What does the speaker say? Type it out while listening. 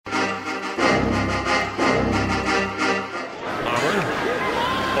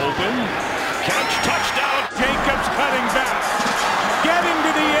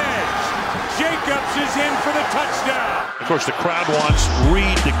Of course, the crowd wants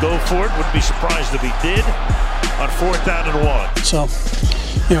Reed to go for it. Wouldn't be surprised if he did on 4th down and 1. So,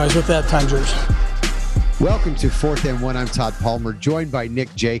 anyways, with that, time's yours. Welcome to 4th and 1. I'm Todd Palmer, joined by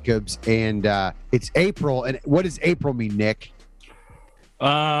Nick Jacobs, and it's April. And what does April mean, Nick?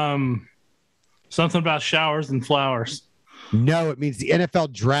 Something about showers and flowers. No, it means the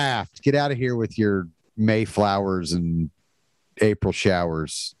NFL draft. Get out of here with your May flowers and April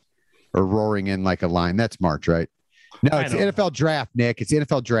showers or roaring in like a lion. That's March, right? No, it's the NFL draft, Nick. It's the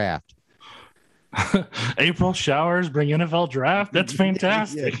NFL draft. April showers bring NFL draft. That's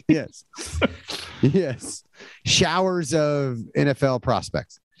fantastic. Yes. Yes. Showers of NFL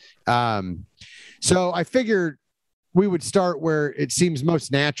prospects. So I figured we would start where it seems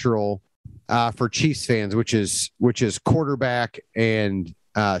most natural for Chiefs fans, which is quarterback and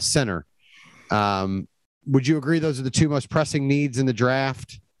center. Would you agree those are the two most pressing needs in the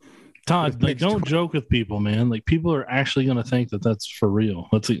draft? Todd, like, don't joke with people, man. Like, people are actually going to think that that's for real.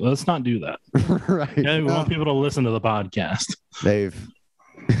 Let's not do that. Right. Yeah, we want people to listen to the podcast.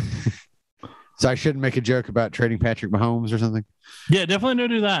 So I shouldn't make a joke about trading Patrick Mahomes or something? Yeah, definitely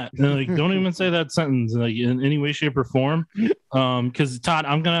don't do that. Like, don't even say that sentence like in any way, shape, or form. Because Todd,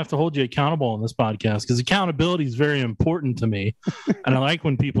 I'm gonna have to hold you accountable on this podcast because accountability is very important to me, and I like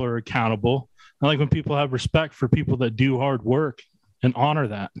when people are accountable. I like when people have respect for people that do hard work and honor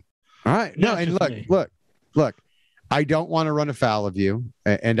that. All right. No, and look. I don't want to run afoul of you,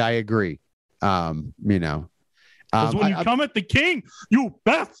 and I agree. Because when you come at the king, you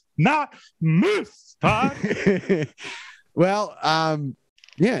best not miss, Todd. Well,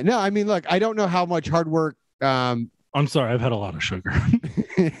 yeah, no, I mean, look, I don't know how much hard work. I'm sorry, I've had a lot of sugar.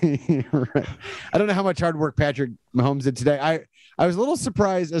 Right. I don't know how much hard work Patrick Mahomes did today. I was a little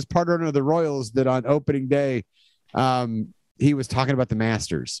surprised as part owner of the Royals that on opening day, he was talking about the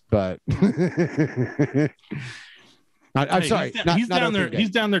Masters, but I'm sorry. He's down there. He's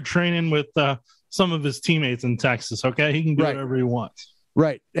down there training with some of his teammates in Texas. Okay, he can do whatever he wants.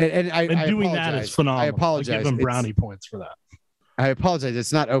 Right, and doing that is phenomenal. I apologize. I give him brownie points for that. I apologize.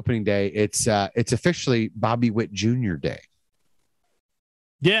 It's not opening day. It's officially Bobby Witt Jr. Day.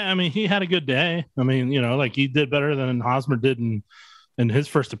 Yeah, I mean, he had a good day. I mean, like he did better than Hosmer did in his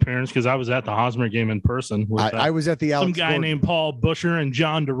first appearance because I was at the Hosmer game in person. I was at the some guy named Paul Busher and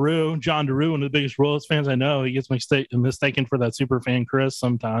John DeRue. John DeRue, one of the biggest Royals fans I know. He gets mistaken for that super fan Chris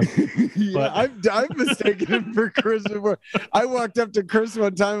sometimes. Yeah, I've mistaken him for Chris before. I walked up to Chris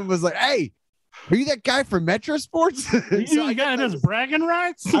one time and was like, "Hey, are you that guy from Metro Sports?" You the guy that has bragging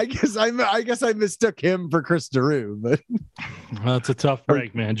rights? I guess I mistook him for Chris DeRue, but that's a tough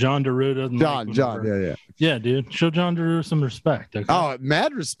break, man. John DeRue doesn't. John, yeah, dude. Show John DeRue some respect. Okay? Oh,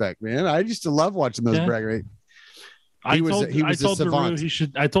 mad respect, man. I used to love watching those bragging. I told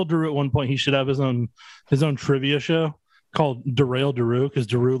DeRue at one point he should have his own trivia show called Derail DeRue because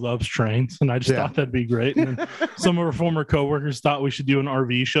DeRue loves trains, and I just thought that'd be great. And then some of our former coworkers thought we should do an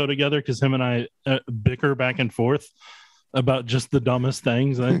RV show together because him and I bicker back and forth about just the dumbest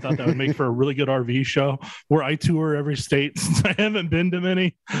things. And I thought that would make for a really good RV show where I tour every state since I haven't been to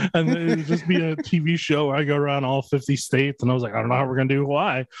many, and then it would just be a TV show where I go around all 50 states. And I was like, I don't know how we're gonna do.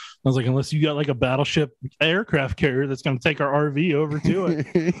 Why? I was like, unless you got like a battleship aircraft carrier that's gonna take our RV over to it.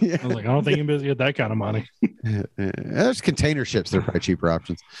 Yeah. I was like, I don't think you're busy with that kind of money. There's container ships. They're probably cheaper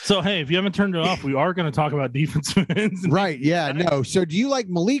options. So hey, if you haven't turned it off, we are going to talk about defensive ends. Right? Yeah. No. So do you like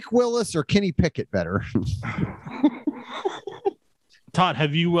Malik Willis or Kenny Pickett better? Todd,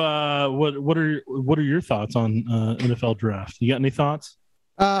 have you what are your thoughts on NFL draft? You got any thoughts?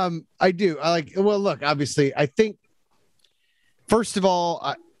 I do. Look, obviously, I think first of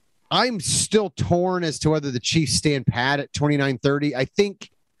all, I'm still torn as to whether the Chiefs stand pat at 29-30. I think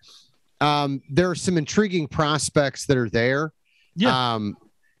there are some intriguing prospects that are there. Yeah.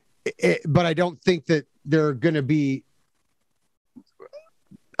 But I don't think that they're going to be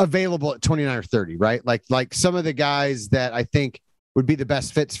available at 29 or 30, right? Like some of the guys that I think would be the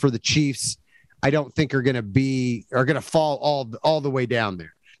best fits for the Chiefs, I don't think are going to fall all the way down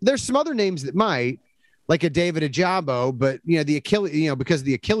there. There's some other names that might, like a David Ojabo, but the Achilles, because of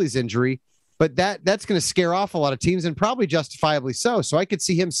the Achilles injury, but that's going to scare off a lot of teams and probably justifiably so. So I could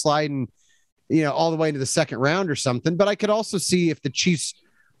see him sliding, all the way into the second round or something. But I could also see if the Chiefs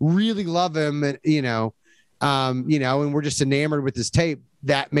really love him, and and we're just enamored with his tape,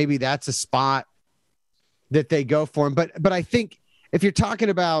 that maybe that's a spot that they go for him. But I think if you're talking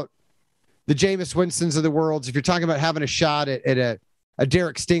about the Jameis Winstons of the world, if you're talking about having a shot at a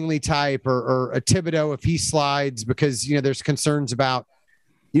Derek Stingley type or a Thibodeau, if he slides because, there's concerns about,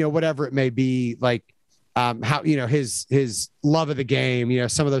 whatever it may be, like how, his love of the game,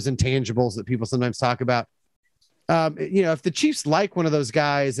 some of those intangibles that people sometimes talk about. if the Chiefs like one of those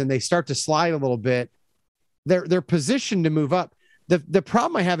guys and they start to slide a little bit, they're positioned to move up. The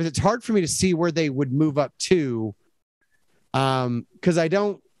problem I have is it's hard for me to see where they would move up to, because I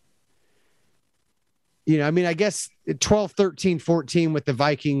don't, I guess 12, 13, 14 with the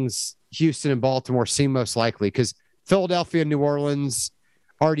Vikings, Houston, and Baltimore seem most likely, because Philadelphia and New Orleans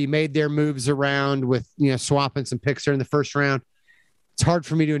already made their moves around with, swapping some picks there in the first round. It's hard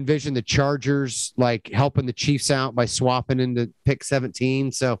for me to envision the Chargers like helping the Chiefs out by swapping into pick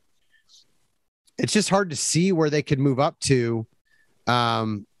 17. So it's just hard to see where they could move up to,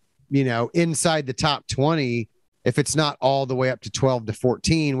 inside the top 20, if it's not all the way up to 12 to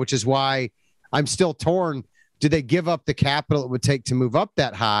 14, which is why I'm still torn. Do they give up the capital it would take to move up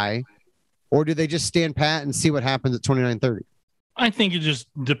that high, or do they just stand pat and see what happens at 29-30? I think it just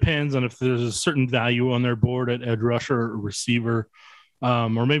depends on if there's a certain value on their board at edge rusher or receiver,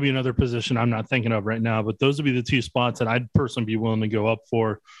 or maybe another position I'm not thinking of right now. But those would be the two spots that I'd personally be willing to go up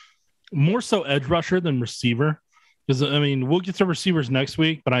for. More so edge rusher than receiver. Because, we'll get to receivers next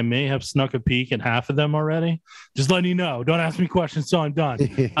week, but I may have snuck a peek at half of them already. Just letting you know. Don't ask me questions till I'm done.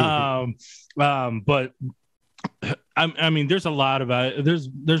 But, there's a lot of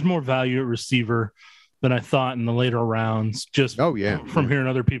there's more value at receiver than I thought in the later rounds. Just from hearing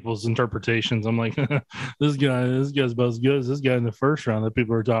other people's interpretations, I'm like, this guy's about as good as this guy in the first round that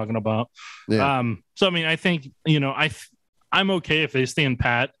people are talking about. Yeah. I think I'm okay if they stand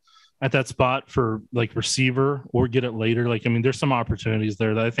pat at that spot for like receiver or get it later. There's some opportunities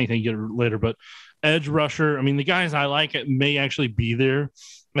there that I think they can get later, but edge rusher, the guys I like it may actually be there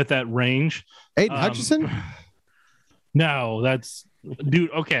at that range. Aiden Hutchinson? No,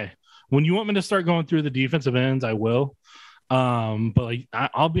 dude. Okay. When you want me to start going through the defensive ends, I will. But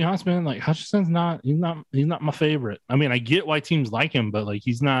I'll be honest, man, Hutchinson's he's not my favorite. I get why teams like him, but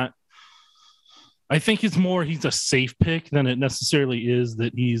he's not. I think it's more he's a safe pick than it necessarily is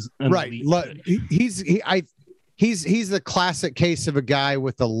that he's an elite pick. He's the classic case of a guy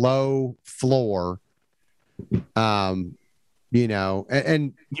with a low floor. And you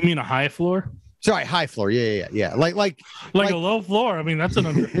mean a high floor? Sorry, high floor. Yeah. Like a low floor. That's an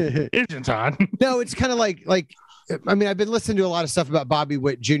understatement, Todd. No, it's kind of like I've been listening to a lot of stuff about Bobby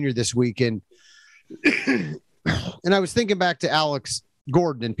Witt Jr. this week, and I was thinking back to Alex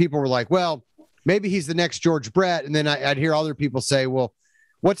Gordon, and people were like, well, maybe he's the next George Brett. And then I'd hear other people say, well,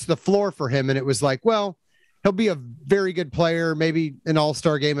 what's the floor for him? And it was like, well, he'll be a very good player, maybe an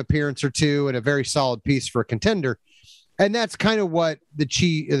all-star game appearance or two, and a very solid piece for a contender. And that's kind of what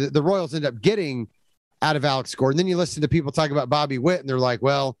the Royals end up getting out of Alex Gordon. Then you listen to people talk about Bobby Witt, and they're like,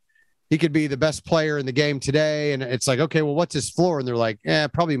 well, he could be the best player in the game today. And it's like, okay, well, what's his floor? And they're like,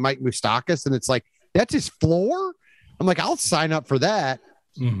 probably Mike Moustakas. And it's like, that's his floor? I'm like, I'll sign up for that.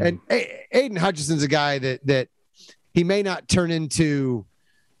 Mm-hmm. And Aiden Hutchinson's a guy that he may not turn into,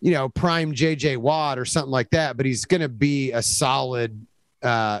 prime JJ Watt or something like that, but he's going to be a solid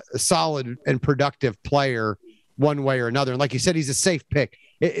and productive player one way or another. And like you said, he's a safe pick.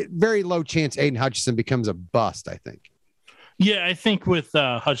 Very low chance Aiden Hutchinson becomes a bust, I think. Yeah, I think with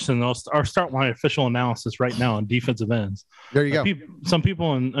Hutchinson, I'll start my official analysis right now on defensive ends. There you go. Some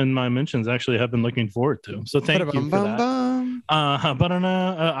people in my mentions actually have been looking forward to. So thank you for that. I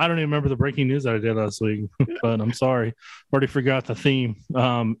don't even remember the breaking news that I did last week, but I'm sorry. Already forgot the theme.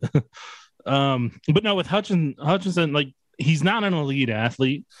 But no, with Hutchinson, he's not an elite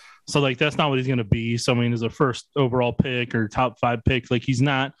athlete. So that's not what he's going to be. So as a first overall pick or top 5 pick, he's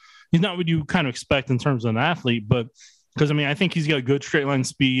not what you kind of expect in terms of an athlete, but because I think he's got good straight line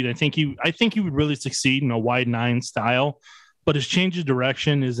speed. I think he would really succeed in a wide 9 style, but his change of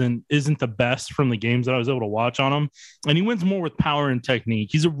direction isn't the best from the games that I was able to watch on him. And he wins more with power and technique.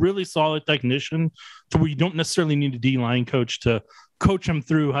 He's a really solid technician to where you don't necessarily need a D-line coach to coach him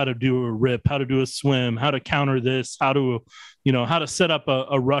through how to do a rip, how to do a swim, how to counter this, how to set up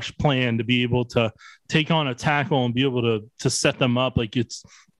a rush plan to be able to take on a tackle and be able to set them up. It's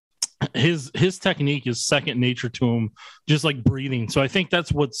his technique is second nature to him, just like breathing. So I think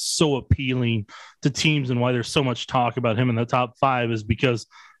that's what's so appealing to teams and why there's so much talk about him in the top 5 is because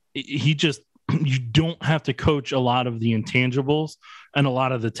you don't have to coach a lot of the intangibles and a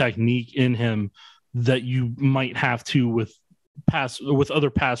lot of the technique in him that you might have to with other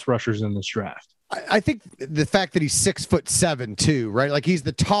pass rushers in this draft. I think the fact that he's 6'7" too, right? He's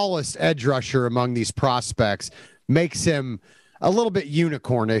the tallest edge rusher among these prospects makes him a little bit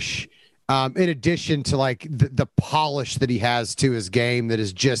unicornish, in addition to the polish that he has to his game that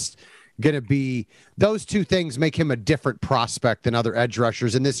is just going to be, those two things make him a different prospect than other edge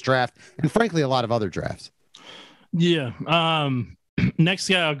rushers in this draft and frankly a lot of other drafts. Yeah. Next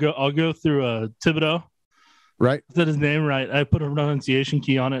guy I'll go through Thibodeaux. right? Said his name right. I put a pronunciation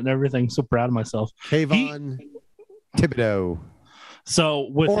key on it and everything. So proud of myself. Kayvon Thibodeaux. So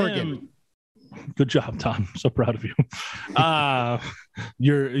with Oregon. him, good job, Tom. So proud of you.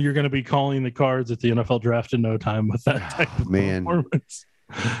 You're going to be calling the cards at the NFL draft in no time with that type of performance.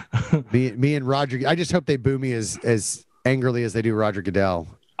 me and Roger. I just hope they boo me as angrily as they do Roger Goodell.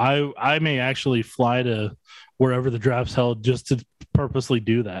 I may actually fly to wherever the draft's held just to purposely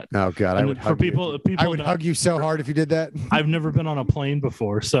do that. Oh God, I would hug you. I would hug you so hard if you did that. I've never been on a plane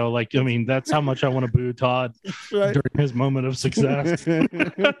before, so like, I mean, that's how much I want to boo Todd during his moment of success. No,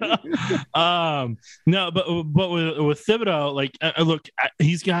 but with Thibodeaux, like, look,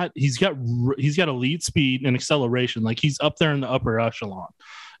 he's got elite speed and acceleration. Like, he's up there in the upper echelon.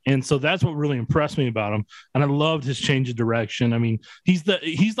 And so that's what really impressed me about him. And I loved his change of direction. I mean, he's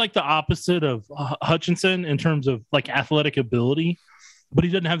like the opposite of Hutchinson in terms of like athletic ability, but he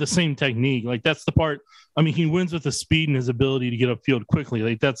doesn't have the same technique. Like, that's the part. I mean, he wins with the speed and his ability to get upfield quickly.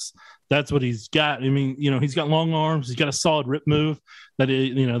 Like, that's what he's got. I mean, he's got long arms. He's got a solid rip move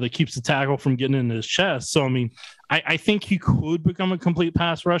that keeps the tackle from getting into his chest. So, I mean, I think he could become a complete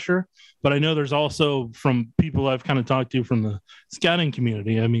pass rusher, but I know there's also, from people I've kind of talked to from the scouting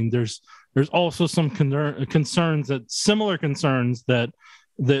community, I mean, there's also some similar concerns that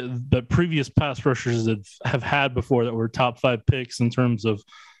the previous pass rushers have had before that were top 5 picks in terms of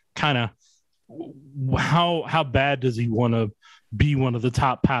kind of how bad does he want to be one of the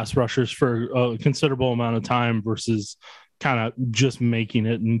top pass rushers for a considerable amount of time versus kind of just making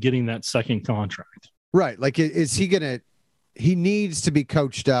it and getting that second contract. Right. Like, is he he needs to be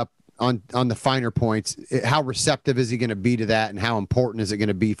coached up on the finer points. How receptive is he going to be to that? And how important is it going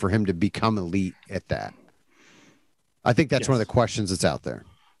to be for him to become elite at that? I think that's one of the questions that's out there.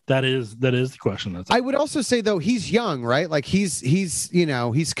 That is the question. I would also say, though, he's young, right? Like, he's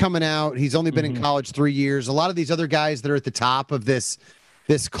coming out. He's only been in college 3 years. A lot of these other guys that are at the top of this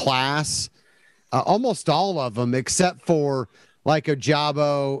class, almost all of them, except for like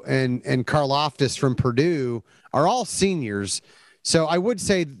Ojabo and Karlaftis from Purdue, are all seniors. So I would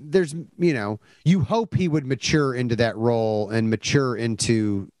say there's, you hope he would mature into that role and mature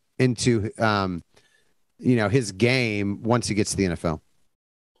into his game once he gets to the NFL.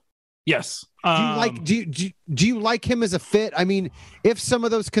 Yes. Do you like him as a fit? I mean, if some of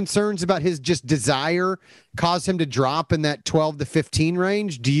those concerns about his just desire cause him to drop in that 12 to 15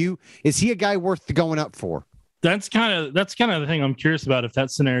 range, is he a guy worth going up for? That's kind of the thing I'm curious about. If that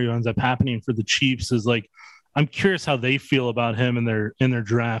scenario ends up happening for the Chiefs, is like, I'm curious how they feel about him in their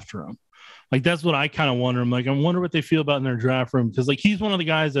draft room. Like, that's what I kind of wonder. I'm like, I wonder what they feel about in their draft room. Cause like, he's one of the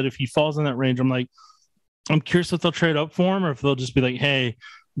guys that if he falls in that range, I'm curious if they'll trade up for him or if they'll just be like, hey,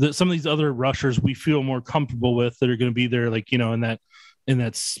 some of these other rushers we feel more comfortable with that are going to be there, like, in that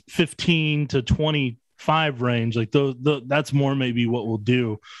 15 to 25 range, like that's more maybe what we'll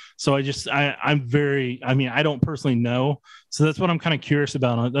do. So I don't personally know. So that's what I'm kind of curious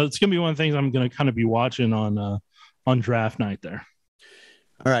about. It's going to be one of the things I'm going to kind of be watching on draft night there.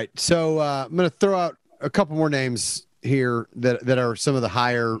 All right. So I'm going to throw out a couple more names here that are some of the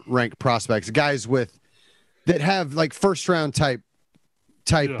higher ranked prospects, guys that have like first round type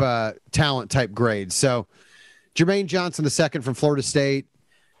talent type grades. So Jermaine Johnson II from Florida State,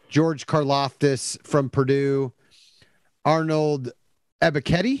 George Karlaftis from Purdue, Arnold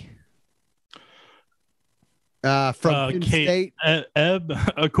Ebiketie from Penn State.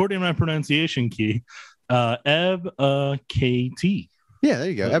 According to my pronunciation key, Ebiketie. Yeah, there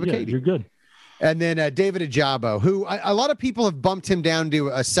you go. Ebiketie. Yeah, you're good. And then David Ojabo, who a lot of people have bumped him down to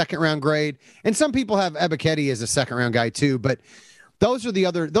a second round grade, and some people have Ebiketie as a second round guy too. But those are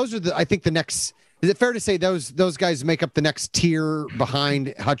I think the next. Is it fair to say those guys make up the next tier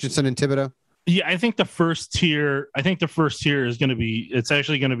behind Hutchinson and Thibodeaux? Yeah, I think the first tier is going to be. It's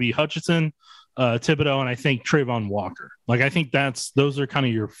actually going to be Hutchinson, Thibodeaux, and I think Trayvon Walker. Like, I think those are kind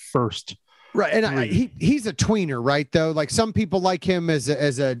of your first. Right, and he's a tweener, right? Though, like, some people like him as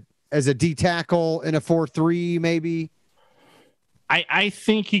a D tackle in a 4-3, maybe. I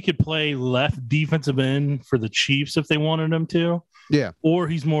think he could play left defensive end for the Chiefs if they wanted him to. Yeah. Or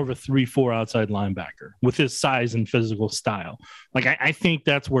he's more of a 3-4 outside linebacker with his size and physical style. Like, I think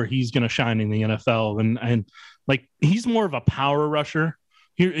that's where he's going to shine in the NFL. And like, he's more of a power rusher.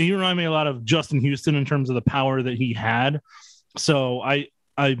 He reminds me a lot of Justin Houston in terms of the power that he had. So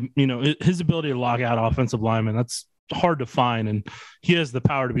his ability to lock out offensive linemen, that's hard to find. And he has the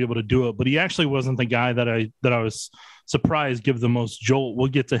power to be able to do it, but he actually wasn't the guy that I was surprised give the most jolt. We'll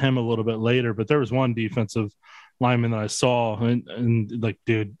get to him a little bit later, but there was one defensive lineman that I saw and like,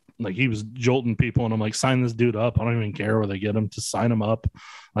 dude, Like he was jolting people, and I'm like, sign this dude up. I don't even care where they get him, to sign him up.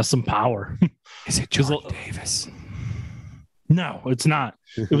 That's some power. Is it Jordan Davis? No, it's not.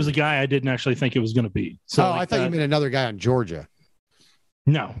 It was a guy I didn't actually think it was going to be. So I thought you meant another guy on Georgia.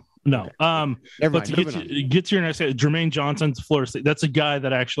 No. Never But mind, to get to your next guy, Jermaine Johnson's Florida State. That's a guy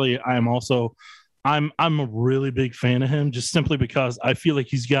that actually I'm a really big fan of him, just simply because I feel like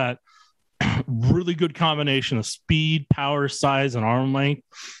he's got really good combination of speed, power, size, and arm length.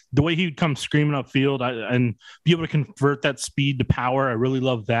 The way he would come screaming upfield and be able to convert that speed to power, I really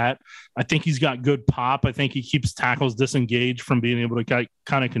love that. I think he's got good pop. I think he keeps tackles disengaged from being able to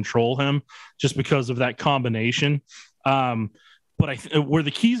kind of control him just because of that combination. But where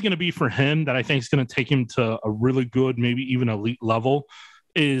the key is going to be for him, that I think is going to take him to a really good, maybe even elite level,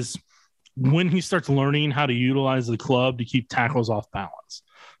 is when he starts learning how to utilize the club to keep tackles off balance.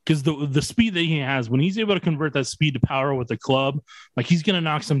 Because the speed that he has, when he's able to convert that speed to power with the club, like he's going to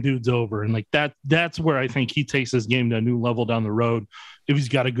knock some dudes over. And like that's where I think he takes his game to a new level down the road if he's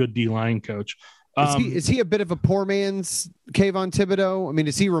got a good D-line coach. Is he a bit of a poor man's Kayvon Thibodeau? I mean,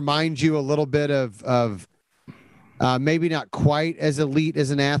 does he remind you a little bit of maybe not quite as elite as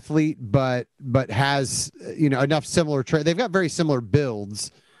an athlete, but has, enough similar traits? They've got very similar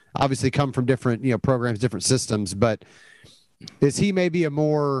builds, obviously come from different, programs, different systems, but is he maybe a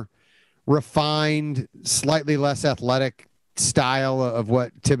more refined, slightly less athletic style of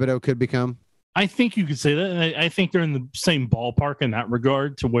what Thibodeau could become? I think you could say that. And I think they're in the same ballpark in that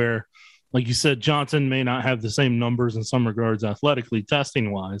regard, to where, like you said, Johnson may not have the same numbers in some regards athletically,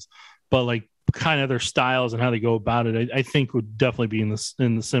 testing wise, but like kind of their styles and how they go about it, I think would definitely be in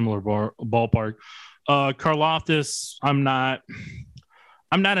the similar ballpark. Karlaftis, I'm not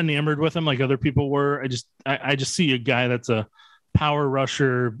enamored with him like other people were. I just see a guy that's a power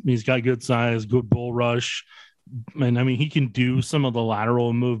rusher. He's got good size, good bull rush. And I mean, he can do some of the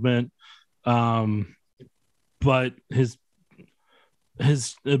lateral movement. But his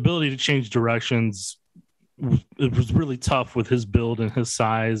ability to change directions, it was really tough with his build and his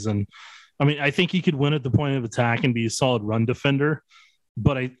size. And I mean, I think he could win at the point of attack and be a solid run defender.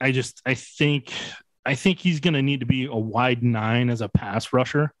 But I think he's going to need to be a wide 9 as a pass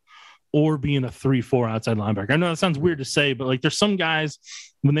rusher, or being a 3-4 outside linebacker. I know that sounds weird to say, but like there's some guys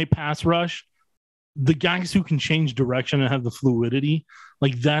when they pass rush, the guys who can change direction and have the fluidity,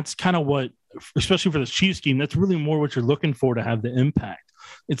 like that's kind of what, especially for the Chiefs scheme, that's really more what you're looking for to have the impact.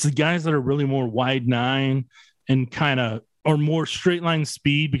 It's the guys that are really more wide 9 and kind of, or more straight line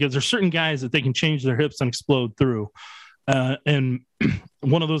speed, because there's certain guys that they can change their hips and explode through. And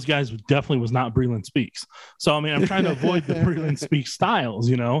one of those guys definitely was not Breeland Speaks. So, I mean, I'm trying to avoid the Breeland Speaks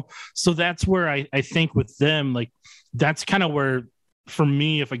styles, So that's where I think with them, like, that's kind of where, for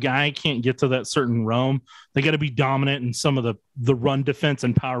me, if a guy can't get to that certain realm, they got to be dominant in some of the run defense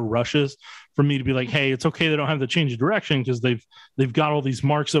and power rushes for me to be like, hey, it's okay, they don't have to change of direction because they've got all these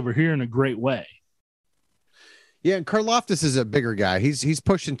marks over here in a great way. Yeah, and Karlaftis is a bigger guy. He's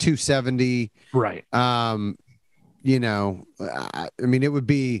pushing 270. Right. I mean, it would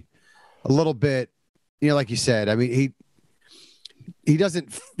be a little bit, like you said, I mean,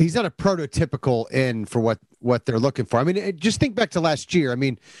 he's not a prototypical end for what they're looking for. I mean, just think back to last year. I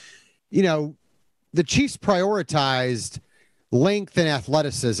mean, the Chiefs prioritized length and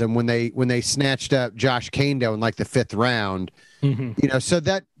athleticism when they snatched up Josh Kando in like the 5th round. Mm-hmm. So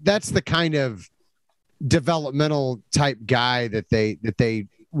that's the kind of developmental type guy that they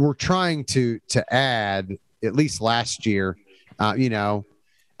were trying to add, at least last year,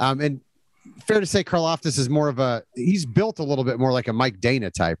 and fair to say Karlaftis is more of he's built a little bit more like a Mike Dana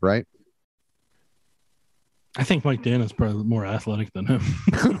type, right? I think Mike Dana is probably more athletic than him.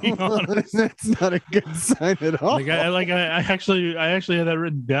 That's not a good sign at all. I actually had that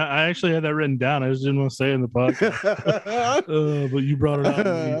written down. I just didn't want to say it in the podcast. But you brought it up.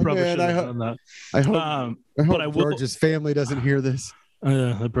 You probably should have done that. I hope George's family doesn't hear this.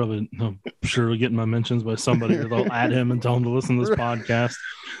 I'm sure getting my mentions by somebody, or they'll add him and tell him to listen to this podcast.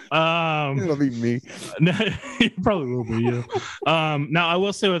 It'll be me. It probably will be you. Now, I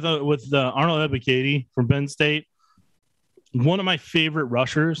will say with Arnold Ebiketie from Penn State, one of my favorite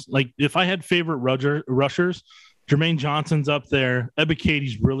rushers. Like, if I had favorite rushers, Jermaine Johnson's up there.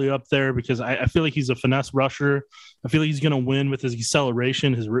 Ebiketie's really up there because I feel like he's a finesse rusher. I feel like he's going to win with his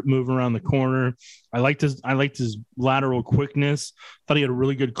acceleration, his rip move around the corner. I liked his lateral quickness. Thought he had a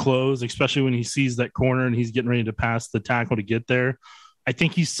really good close, especially when he sees that corner and he's getting ready to pass the tackle to get there. I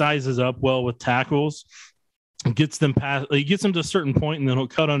think he sizes up well with tackles, and gets them past. He gets them to a certain point, and then he'll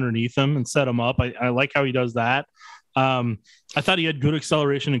cut underneath them and set them up. I like how he does that. I thought he had good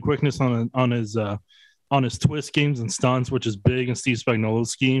acceleration and quickness on his on his twist games and stunts, which is big in Steve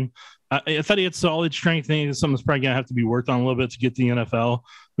Spagnuolo's scheme. I thought he had solid strength. I think it's something that's probably going to have to be worked on a little bit to get the NFL.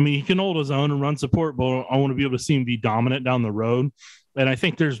 I mean, he can hold his own and run support, but I want to be able to see him be dominant down the road. And I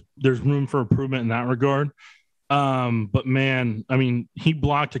think there's room for improvement in that regard. But man, I mean, he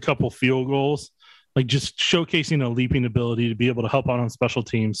blocked a couple field goals, like just showcasing a leaping ability to be able to help out on special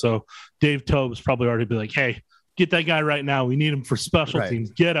teams. So Dave Tobes probably already be like, hey, get that guy right now. We need him for special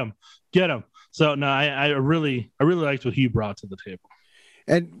teams. Get him. So no, I really liked what he brought to the table.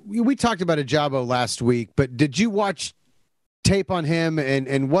 And we talked about Ajabo last week, but did you watch tape on him?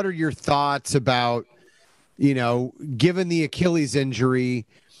 And what are your thoughts about, given the Achilles injury,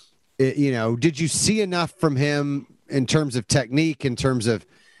 did you see enough from him in terms of technique, in terms of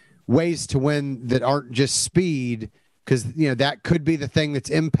ways to win that aren't just speed? Because, that could be the thing that's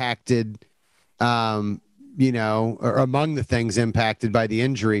impacted, or among the things impacted by the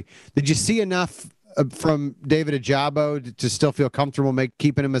injury. Did you see enough from David Ajabo to still feel comfortable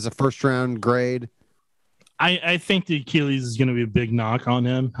keeping him as a first-round grade? I think the Achilles is going to be a big knock on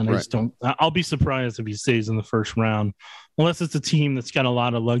him, and I'll be surprised if he stays in the first round, unless it's a team that's got a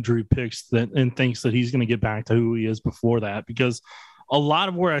lot of luxury picks and thinks that he's going to get back to who he is before that. Because a lot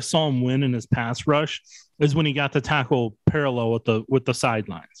of where I saw him win in his pass rush is when he got the tackle parallel with the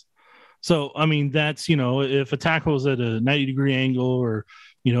sidelines. So, I mean, that's, if a tackle is at a 90-degree angle or,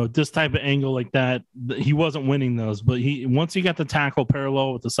 this type of angle like that, he wasn't winning those. But once he got the tackle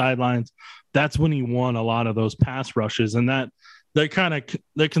parallel with the sidelines, that's when he won a lot of those pass rushes. And that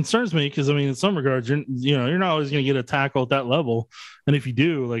concerns me because, I mean, in some regards, you're not always going to get a tackle at that level. And if you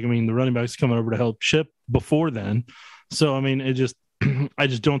do, the running back's coming over to help chip before then. So, I mean, I just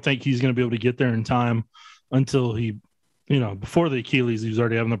don't think he's going to be able to get there in time until he – before the Achilles, he was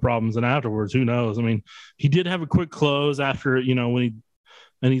already having the problems, and afterwards, who knows? I mean, he did have a quick close after,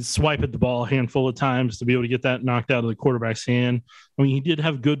 when he'd swipe at the ball a handful of times to be able to get that knocked out of the quarterback's hand. I mean, he did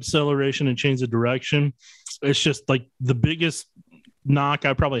have good acceleration and change of direction. It's just like the biggest knock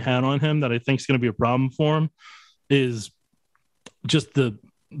I probably had on him that I think is going to be a problem for him is just the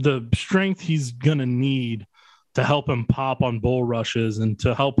strength he's going to need to help him pop on bull rushes and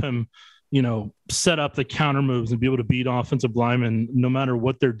to help him set up the counter moves and be able to beat offensive linemen no matter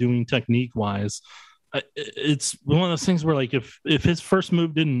what they're doing technique wise. It's one of those things where if his first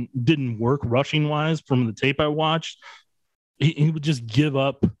move didn't work rushing wise from the tape I watched, he would just give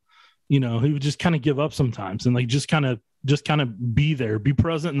up. He would just kind of give up sometimes and just kind of be there, be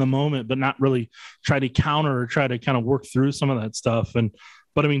present in the moment, but not really try to counter or try to kind of work through some of that stuff.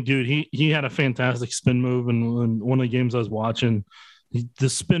 But I mean, dude, he had a fantastic spin move in one of the games I was watching. The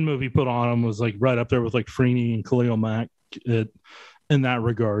spin move he put on him was right up there with Freeney and Khalil Mack in that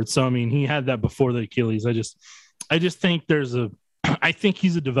regard. So, I mean, he had that before the Achilles. I just think I think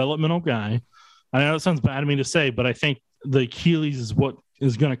he's a developmental guy. I know it sounds bad of me to say, but I think the Achilles is what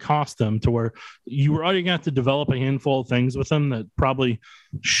is going to cost them to where you were already going to have to develop a handful of things with him that probably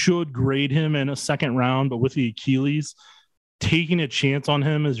should grade him in a second round. But with the Achilles, taking a chance on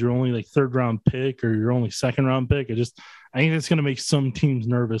him as your only third round pick or your only second round pick, I think it's going to make some teams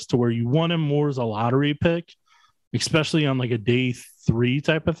nervous to where you want him more as a lottery pick, especially on a day 3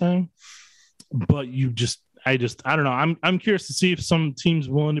 type of thing. But I don't know. I'm curious to see if some teams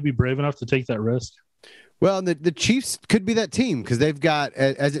willing to be brave enough to take that risk. Well, the Chiefs could be that team because they've got,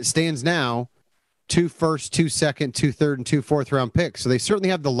 as it stands now, 2 first, 2 second, 2 third, and 2 fourth round picks. So they certainly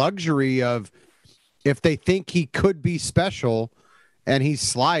have the luxury of, if they think he could be special and he's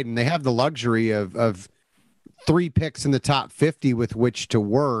sliding, they have the luxury of 3 picks in the top 50 with which to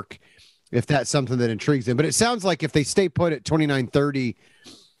work if that's something that intrigues them. But it sounds like if they stay put at 29-30,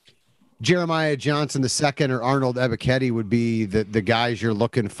 Jeremiah Johnson II or Arnold Ebiketie would be the guys you're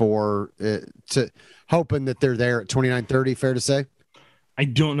looking for, to hoping that they're there at 29-30, fair to say? I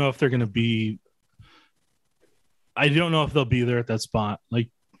don't know if they're going to be – I don't know if they'll be there at that spot.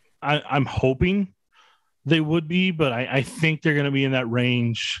 I'm hoping they would be, but I think they're going to be in that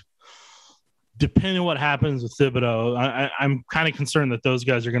range – depending on what happens with Thibodeau. I'm kind of concerned that those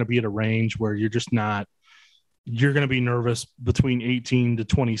guys are going to be at a range where you're just not – you're going to be nervous between 18 to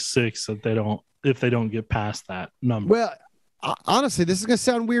 26 if they don't get past that number. Well, honestly, this is going to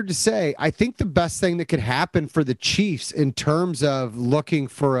sound weird to say. I think the best thing that could happen for the Chiefs in terms of looking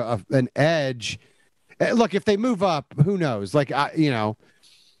for an edge – look, if they move up, who knows? Brett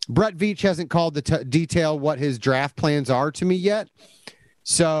Veach hasn't called the detail what his draft plans are to me yet.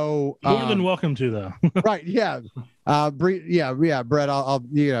 So more than welcome to, though. Right. Yeah. Brett, I'll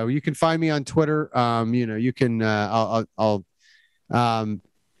you can find me on Twitter. You can,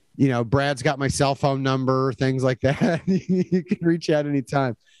 Brad's got my cell phone number, things like that. You can reach out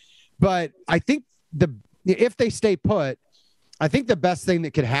anytime. But I think if they stay put, I think the best thing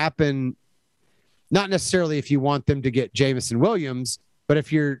that could happen, not necessarily if you want them to get Jameson Williams, but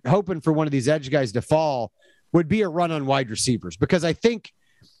if you're hoping for one of these edge guys to fall, would be a run on wide receivers. Because I think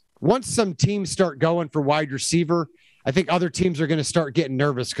once some teams start going for wide receiver, I think other teams are going to start getting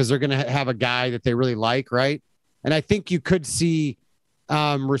nervous because they're going to have a guy that they really like, right? And I think you could see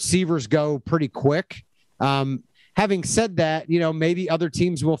receivers go pretty quick. Having said that, maybe other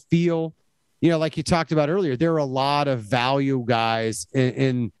teams will feel, like you talked about earlier, there are a lot of value guys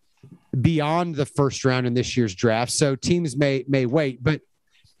in beyond the first round in this year's draft. So teams may wait, but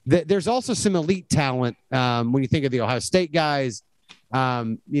there's also some elite talent when you think of the Ohio State guys,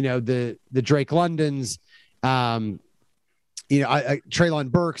 the Drake Londons, Treylon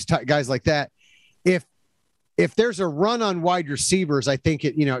Burks, guys like that. If there's a run on wide receivers, I think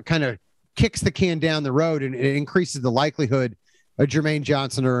it kind of kicks the can down the road and it increases the likelihood of Jermaine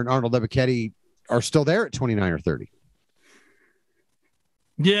Johnson or an Arnold Ebiketie are still there at 29 or 30.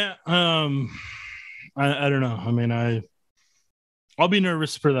 Yeah. I don't know. I mean, I'll be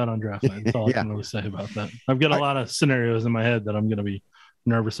nervous for that on draft night. That's all I can really say about that. I've got a lot of scenarios in my head that I'm going to be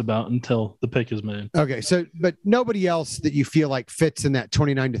nervous about until the pick is made. Okay. So, but nobody else that you feel like fits in that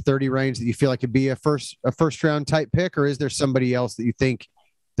 29 to 30 range that you feel like could be a first round type pick, or is there somebody else that you think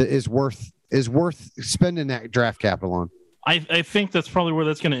that is worth spending that draft capital on? I think that's probably where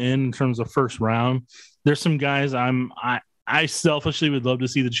that's going to end in terms of first round. There's some guys I selfishly would love to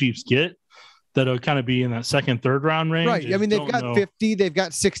see the Chiefs get that'll kind of be in that second, third round range. Right. I mean, they've got 50, they've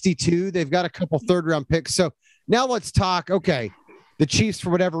got 62, they've got a couple third round picks. So now let's talk. Okay, the Chiefs,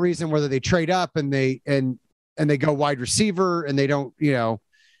 for whatever reason, whether they trade up and they go wide receiver and they don't,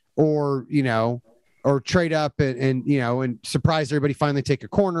 or trade up and surprise everybody, finally take a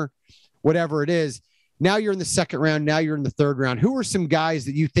corner, whatever it is. Now you're in the second round. Now you're in the third round. Who are some guys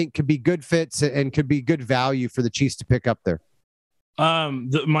that you think could be good fits and could be good value for the Chiefs to pick up there?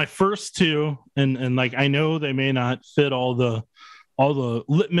 My first two, and like, I know they may not fit all the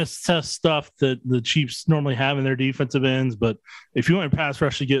litmus test stuff that the Chiefs normally have in their defensive ends, but if you want your pass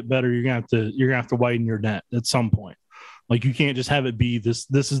rush to get better, you're gonna have to widen your net at some point. Like, you can't just have it be this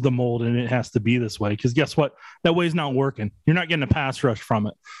is the mold and it has to be this way. Because guess what? That way is not working. You're not getting a pass rush from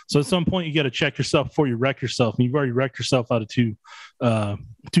it. So at some point you got to check yourself before you wreck yourself. And you've already wrecked yourself out of two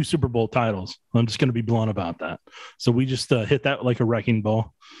Super Bowl titles. I'm just going to be blunt about that. So we just hit that like a wrecking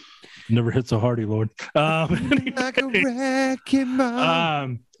ball. Never hit so hardy, Lord. Like a wrecking ball.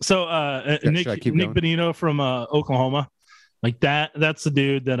 Nick Bonito from Oklahoma. Like that's the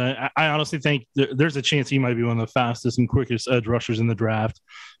dude that I honestly think there's a chance he might be one of the fastest and quickest edge rushers in the draft.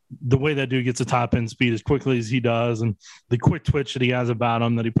 The way that dude gets a top end speed as quickly as he does, and the quick twitch that he has about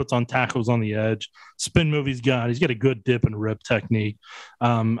him, that he puts on tackles on the edge, spin move he's got a good dip and rip technique.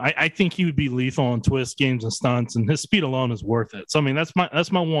 I think he would be lethal on twist games and stunts, and his speed alone is worth it. So I mean, that's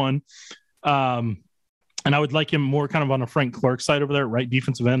my one. And I would like him more kind of on a Frank Clark side over there, right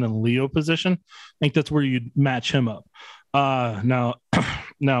defensive end and Leo position. I think that's where you'd match him up. Now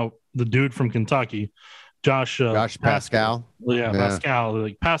the dude from Kentucky, Josh Pascal. Yeah, Pascal.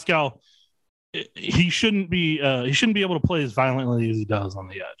 Like Pascal, he shouldn't be able to play as violently as he does on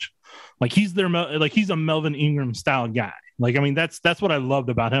the edge. Like he's a Melvin Ingram style guy. Like, I mean, that's what I loved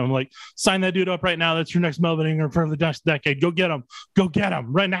about him. I'm like, sign that dude up right now. That's your next Melvin Ingram for the next decade. Go get him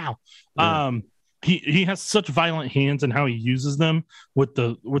right now. Yeah. He has such violent hands and how he uses them with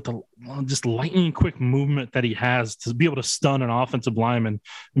the just lightning quick movement that he has to be able to stun an offensive lineman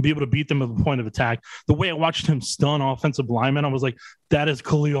and be able to beat them at the point of attack. The way I watched him stun offensive linemen, I was like, that is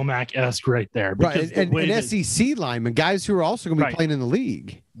Khalil Mack-esque right there. Right, and SEC linemen, guys who are also going to be playing in the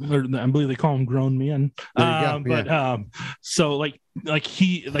league. I believe they call him grown men. So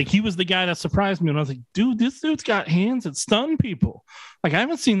he was the guy that surprised me, and I was like, dude, this dude's got hands that stun people. Like, I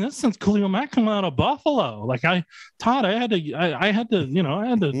haven't seen this since Khalil Mack come out of Buffalo. Like, I had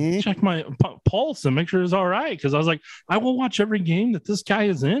to check my pulse and make sure it's all right, because I was like, I will watch every game that this guy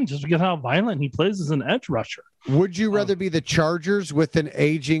is in just because how violent he plays as an edge rusher. Would you rather be the Chargers with an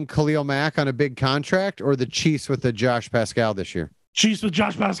aging Khalil Mack on a big contract, or the Chiefs with the Josh Pascal this year? Chiefs with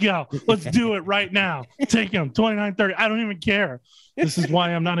Josh Pascal. Let's do it right now. Take him 29-30. I don't even care. This is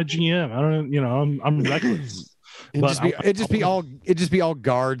why I'm not a GM. I don't, I'm reckless. It'd just be all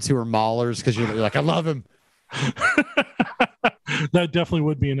guards who are maulers because you're like, I love him. That definitely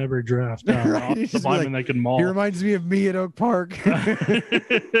would be in every draft. Right. Lineman that can maul. He reminds me of me at Oak Park.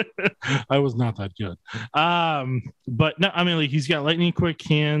 I was not that good. But no, I mean, like, he's got lightning quick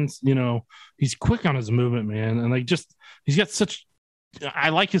hands. He's quick on his movement, man, and he's got such. I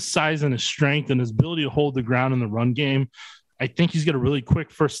like his size and his strength and his ability to hold the ground in the run game. I think he's got a really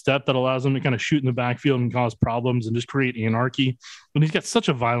quick first step that allows him to kind of shoot in the backfield and cause problems and just create anarchy. And he's got such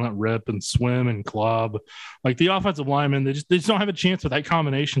a violent rip and swim and club. Like the offensive linemen, they just don't have a chance with that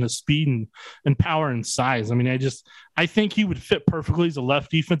combination of speed and power and size. I mean, I think he would fit perfectly as a left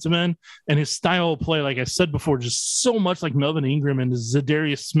defensive end, and his style of play, like I said before, just so much like Melvin Ingram and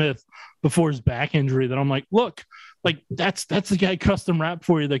Zadarius Smith before his back injury that I'm like, look, like that's the guy custom wrapped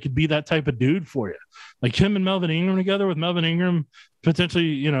for you that could be that type of dude for you. Like him and Melvin Ingram together, with Melvin Ingram potentially,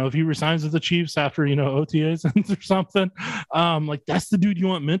 you know, if he resigns with the Chiefs after, you know, OTAs or something, like that's the dude you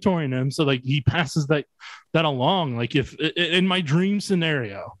want mentoring him. So like he passes that along. Like if in my dream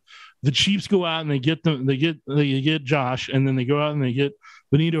scenario, the Chiefs go out and they get Josh, and then they go out and they get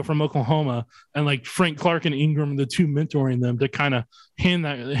Benito from Oklahoma, and like Frank Clark and Ingram, the two mentoring them to kind of hand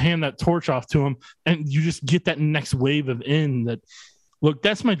that torch off to him, and you just get that next wave of end. That, look,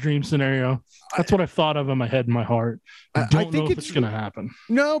 that's my dream scenario. That's what I thought of in my head and my heart. I don't know if it's going to happen.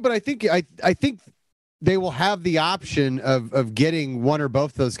 No, but I think they will have the option of getting one or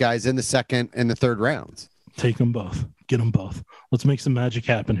both those guys in the second and the third rounds. Take them both. Get them both. Let's make some magic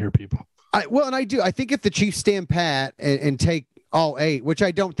happen here, people. I think if the Chiefs stand pat and take all 8, which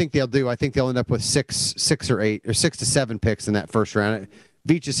I don't think they'll do. I think they'll end up with 6 or 8 or 6 to 7 picks in that first round.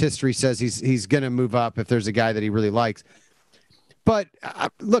 Veach's history says he's going to move up if there's a guy that he really likes. But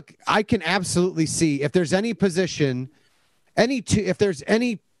look, I can absolutely see if there's any position, if there's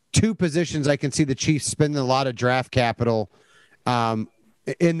any 2 positions, I can see the Chiefs spending a lot of draft capital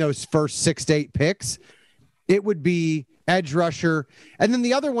in those first 6 to 8 picks. It would be edge rusher, and then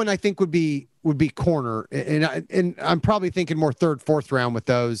the other one I think would be corner, and I'm probably thinking more 3rd, 4th round with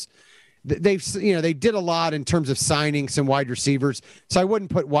those. They did a lot in terms of signing some wide receivers, so I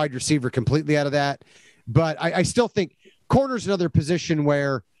wouldn't put wide receiver completely out of that, but I still think corner's another position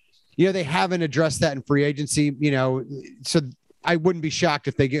where, you know, they haven't addressed that in free agency, you know, so I wouldn't be shocked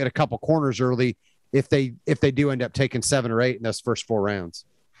if they get a couple corners early if they do end up taking 7 or 8 in those first 4 rounds.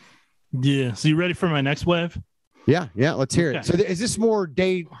 Yeah. So you ready for my next wave? Yeah. Let's hear it. So is this more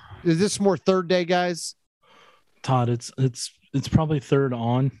 3rd day guys? Todd, it's probably 3rd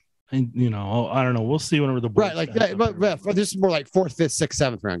on, and you know, I don't know. We'll see whenever the board right. Like that, but this is more like 4th, 5th, 6th,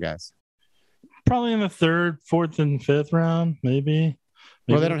 7th round guys. Probably in the 3rd, 4th, and 5th round, maybe.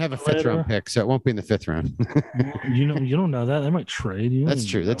 Well, they don't have a 5th round pick, so it won't be in the 5th round. you don't know that. They might trade. That's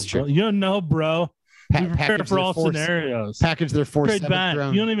true. You don't know, bro. We prepare for all scenarios. Package their 4th, 7th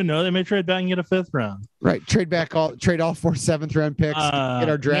round. You don't even know. They may trade back and get a 5th round. Right. Trade all 4 7th round picks. Get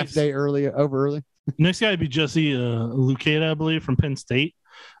our draft day early. Next guy would be Jesse Luketa, I believe, from Penn State.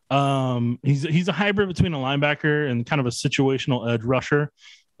 He's a hybrid between a linebacker and kind of a situational edge rusher.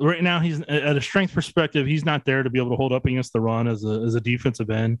 Right now, he's at a strength perspective, he's not there to be able to hold up against the run as a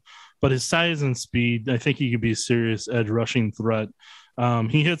defensive end, but his size and speed, I think he could be a serious edge rushing threat.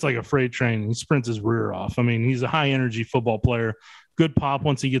 He hits like a freight train. He sprints his rear off. I mean, he's a high energy football player. Good pop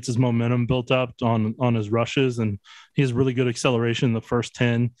once he gets his momentum built up on his rushes, and he has really good acceleration in the first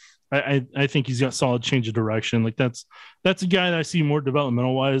 10. I think he's got solid change of direction. Like that's a guy that I see more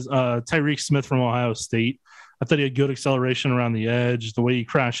developmental wise. Tyreek Smith from Ohio State. I thought he had good acceleration around the edge, the way he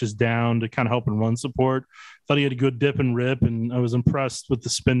crashes down to kind of help in run support. Thought he had a good dip and rip, and I was impressed with the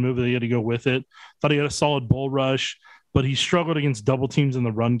spin move that he had to go with it. Thought he had a solid bull rush, but he struggled against double teams in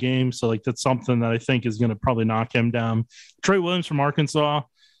the run game. So like that's something that I think is going to probably knock him down. Trey Williams from Arkansas,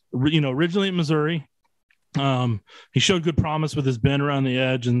 originally at Missouri. He showed good promise with his bend around the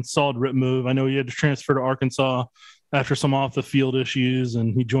edge and solid rip move. I know he had to transfer to Arkansas after some off the field issues,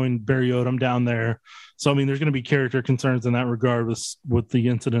 and he joined Barry Odom down there. So, I mean, there's going to be character concerns in that regard with the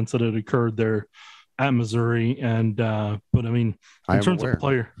incidents that had occurred there at Missouri. And, but I mean, in terms of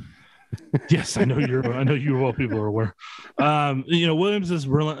player, yes, I know you all people are aware. Williams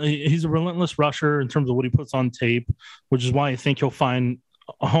he's a relentless rusher in terms of what he puts on tape, which is why I think he'll find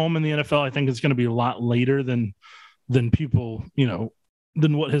a home in the NFL. I think it's going to be a lot later than people,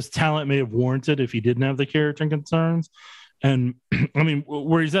 than what his talent may have warranted if he didn't have the character concerns. And I mean,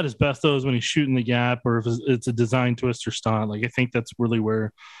 where he's at his best though is when he's shooting the gap, or if it's a design twist or stunt. Like I think that's really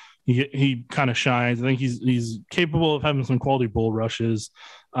where he kind of shines. I think he's capable of having some quality bull rushes.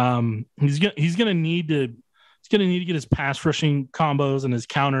 He's gonna need to get his pass rushing combos and his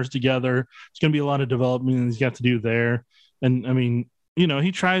counters together. It's gonna be a lot of development he's got to do there. And I mean,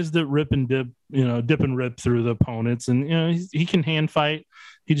 he tries to rip and dip and rip through the opponents, and he can hand fight.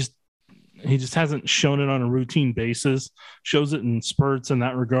 He just hasn't shown it on a routine basis. Shows it in spurts in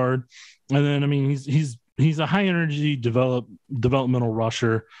that regard. And then I mean he's a high energy developmental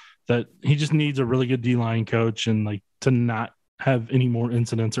rusher that he just needs a really good D-line coach and like to not have any more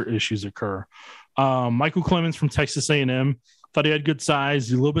incidents or issues occur. Michael Clemens from Texas A&M. Thought he had good size.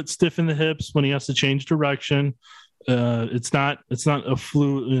 He's a little bit stiff in the hips when he has to change direction. It's not a it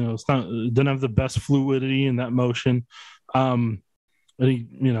doesn't have the best fluidity in that motion. And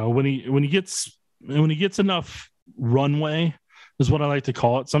when he gets enough runway, is what I like to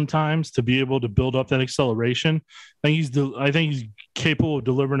call it sometimes, to be able to build up that acceleration. I think he's capable of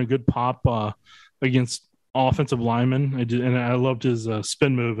delivering a good pop against offensive linemen. I loved his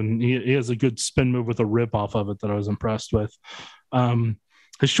spin move, and he has a good spin move with a rip off of it that I was impressed with.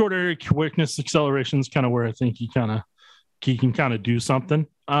 His short area quickness, acceleration is kind of where I think he can kind of do something.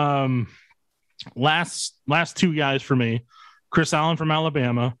 Last two guys for me, Chris Allen from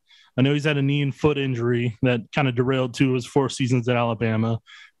Alabama. I know he's had a knee and foot injury that kind of derailed 2 of his 4 seasons at Alabama,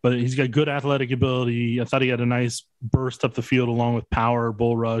 but he's got good athletic ability. I thought he had a nice burst up the field along with power,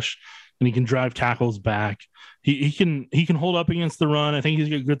 bull rush, and he can drive tackles back. He can hold up against the run. I think he's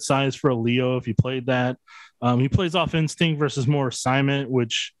got good size for a Leo if he played that. He plays off instinct versus more assignment,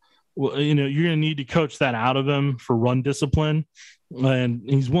 which, you're going to need to coach that out of him for run discipline. And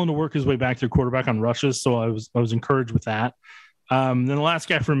he's willing to work his way back to quarterback on rushes. So I was encouraged with that. Then the last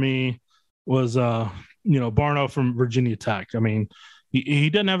guy for me was, Barno from Virginia Tech. I mean, he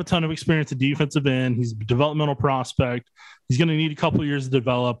doesn't have a ton of experience at defensive end. He's a developmental prospect. He's going to need a couple of years to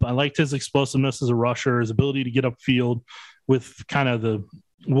develop. I liked his explosiveness as a rusher, his ability to get upfield with kind of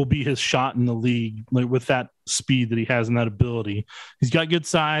will be his shot in the league, like with that speed that he has and that ability. He's got good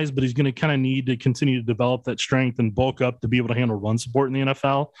size, but he's going to kind of need to continue to develop that strength and bulk up to be able to handle run support in the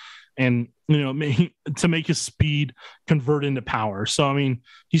NFL. And, to make his speed convert into power. So, I mean,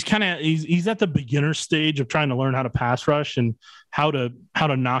 he's at the beginner stage of trying to learn how to pass rush and how to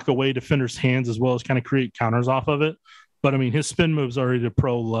knock away defenders' hands, as well as kind of create counters off of it. But I mean, his spin move's already to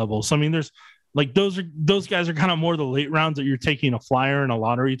pro level. So, I mean, there's like, those guys are kind of more the late rounds that you're taking a flyer and a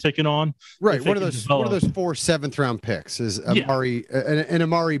lottery ticket on. Right. One of those 4 7th round picks is Amari, and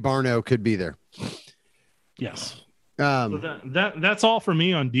Amari Barno could be there. Yes. So that's all for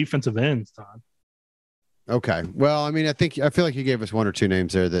me on defensive ends, Todd. Okay. Well, I mean, I feel like you gave us 1 or 2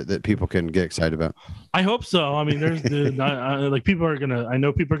 names there that people can get excited about. I hope so. I mean, there's people are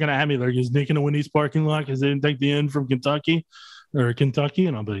gonna have me like, is Nick in a Wendy's parking lot because they didn't take the end from Kentucky,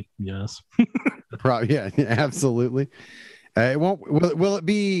 and I'll be yes. Probably, yeah, absolutely. It won't. Will it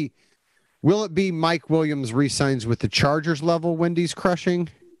be Mike Williams re-signs with the Chargers level Wendy's crushing?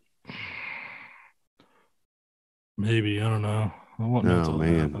 Maybe, I don't know.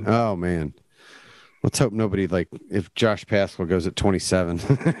 Oh man. Let's hope nobody, like, if Josh Paschal goes at 27.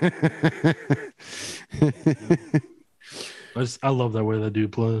 I love that way that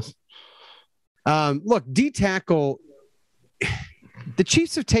dude plays. Look, D tackle. The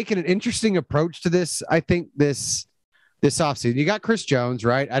Chiefs have taken an interesting approach to this. I think this offseason. You got Chris Jones,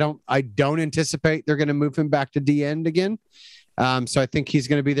 right? I don't anticipate they're going to move him back to D end again. So I think he's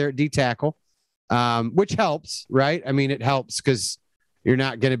going to be there at D tackle. Which helps, right? I mean, it helps because you're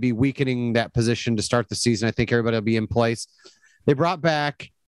not going to be weakening that position to start the season. I think everybody will be in place. They brought back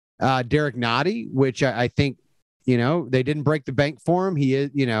Derek Nottie, which I think, they didn't break the bank for him. He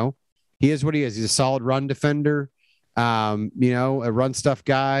is what he is. He's a solid run defender, a run stuff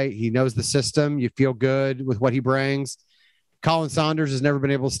guy. He knows the system. You feel good with what he brings. Colin Saunders has never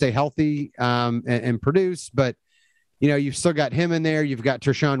been able to stay healthy and produce, but, you've still got him in there. You've got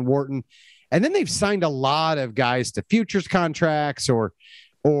Tershawn Wharton. And then they've signed a lot of guys to futures contracts or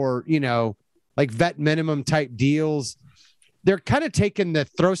like vet minimum type deals. They're kind of taking the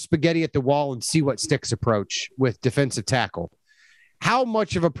throw spaghetti at the wall and see what sticks approach with defensive tackle. How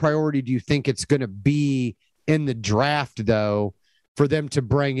much of a priority do you think it's going to be in the draft, though, for them to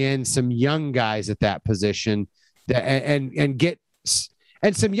bring in some young guys at that position and get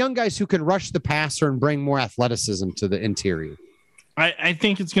some young guys who can rush the passer and bring more athleticism to the interior? I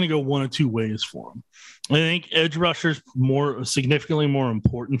think it's going to go one of 2 ways for them. I think edge rushers significantly more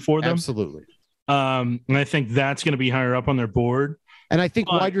important for them. Absolutely. And I think that's going to be higher up on their board. And I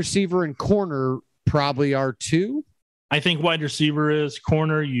think wide receiver and corner probably are too. I think wide receiver is.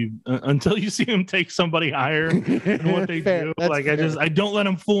 Corner, until you see him take somebody higher than what they do. Like, fair. I don't let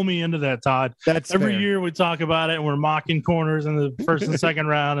them fool me into that, Todd. That's every fair. Year we talk about it and we're mocking corners in the first and second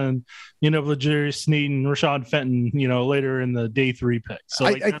round, and L'Jarius Sneed and Rashad Fenton, later in the day 3 pick. So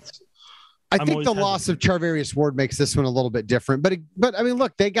I think the loss of Charvarius Ward makes this one a little bit different. But I mean,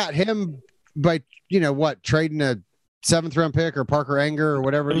 look, they got him by trading a 7th round pick or Parker Anger or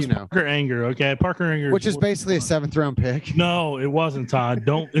whatever, Parker Anger. Okay. Parker Anger, which is basically a 7th round pick. No, it wasn't, Todd.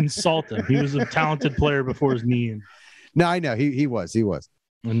 Don't insult him. He was a talented player before his knee. No, I know he was.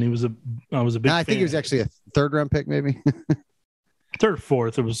 And I was a big I think he was actually a 3rd round pick, maybe. third,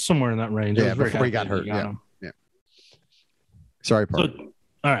 fourth. It was somewhere in that range. Yeah, before he got hurt. Yeah. Sorry, Parker.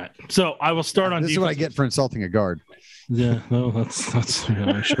 All right. So I will start on this defense. is what I get for insulting a guard. Yeah, no, that's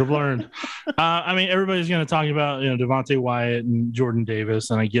I should have learned. I mean, everybody's going to talk about Devontae Wyatt and Jordan Davis,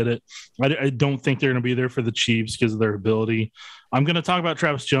 and I get it. I don't think they're going to be there for the Chiefs because of their ability. I'm going to talk about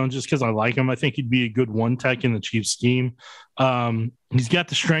Travis Jones just because I like him. I think he'd be a good one tech in the Chiefs scheme. He's got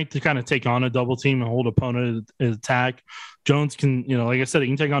the strength to kind of take on a double team and hold opponent at attack. Jones can, like I said, he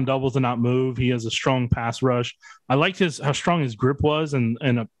can take on doubles and not move. He has a strong pass rush. I liked how strong his grip was and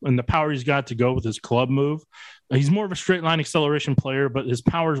the power he's got to go with his club move. He's more of a straight line acceleration player, but his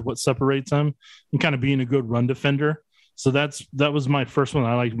power is what separates him and kind of being a good run defender. So that was my first one.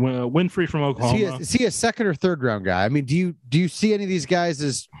 I like Winfrey from Oklahoma. Is he a second or third round guy? I mean, do you see any of these guys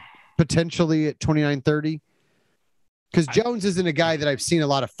as potentially at 29-30? Because Jones isn't a guy that I've seen a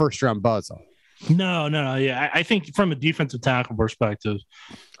lot of first round buzz on. No. Yeah, I think from a defensive tackle perspective,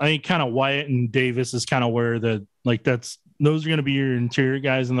 I think kind of Wyatt and Davis is kind of where those are going to be your interior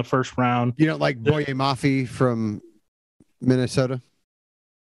guys in the first round. You don't like Boye Mafe from Minnesota?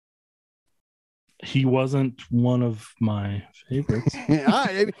 He wasn't one of my favorites.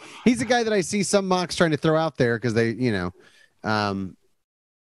 He's a guy that I see some mocks trying to throw out there because they,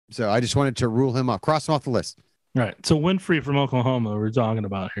 so I just wanted to rule him off, cross him off the list. Right. So Winfrey from Oklahoma, we're talking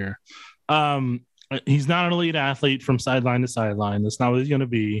about here. He's not an elite athlete from sideline to sideline. That's not what he's going to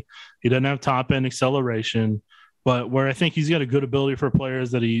be. He doesn't have top end acceleration, but where I think he's got a good ability for players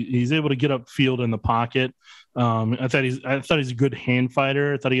that he's able to get upfield in the pocket. I thought he's a good hand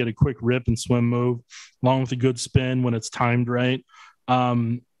fighter. I thought he had a quick rip and swim move, along with a good spin when it's timed right.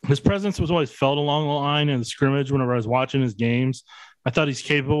 His presence was always felt along the line in the scrimmage whenever I was watching his games. I thought he's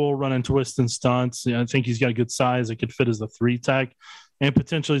capable of running twists and stunts. I think he's got a good size that could fit as a 3-tech and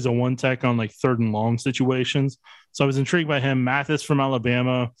potentially as a 1-tech on like third and long situations. So I was intrigued by him. Mathis from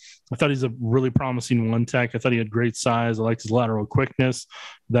Alabama. I thought he's a really promising 1-tech. I thought he had great size. I liked his lateral quickness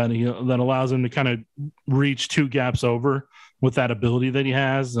that allows him to kind of reach 2 gaps over with that ability that he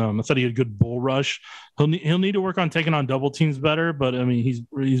has. I thought he had a good bull rush. He'll need to work on taking on double teams better, but I mean,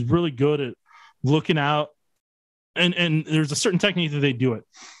 he's really good at looking out. And there's a certain technique that they do it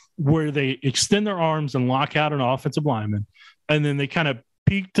where they extend their arms and lock out an offensive lineman, and then they kind of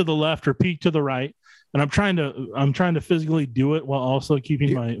peek to the left or peek to the right. And I'm trying to physically do it while also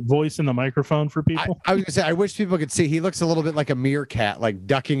keeping my voice in the microphone for people. I was gonna say, I wish people could see. He looks a little bit like a meerkat, like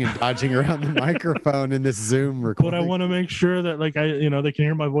ducking and dodging around the microphone in this Zoom recording. But I want to make sure that they can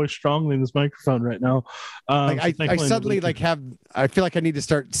hear my voice strongly in this microphone right now. I suddenly I feel like I need to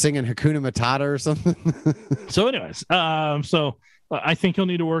start singing Hakuna Matata or something. So anyways, so I think he'll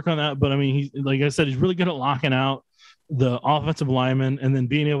need to work on that. But I mean, like I said, he's really good at locking out the offensive linemen and then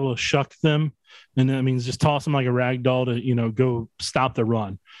being able to shuck them. And that means just toss him like a rag doll to, go stop the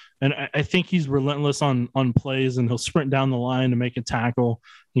run. And I think he's relentless on plays, and he'll sprint down the line to make a tackle.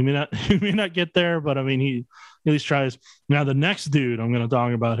 He may not get there, but I mean, he at least tries. Now, the next dude I'm going to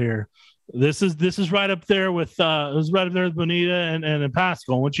talk about here, this is right up there with Bonita and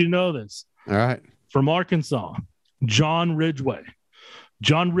Pascal. I want you to know this. All right. From Arkansas, John Ridgeway.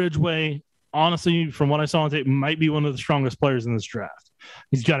 John Ridgeway, honestly, from what I saw on tape, might be one of the strongest players in this draft.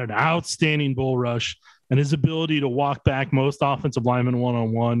 He's got an outstanding bull rush, and his ability to walk back most offensive linemen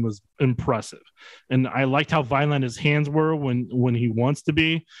one-on-one was impressive. And I liked how violent his hands were when he wants to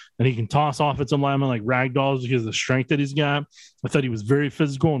be, and he can toss offensive linemen like rag dolls because of the strength that he's got. I thought he was very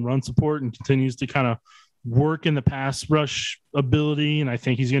physical in run support and continues to kind of work in the pass rush ability, and I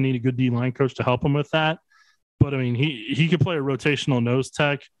think he's going to need a good D-line coach to help him with that. But, I mean, he could play a rotational nose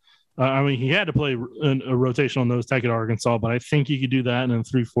tech. He had to play a rotational nose tech at Arkansas, but I think he could do that in a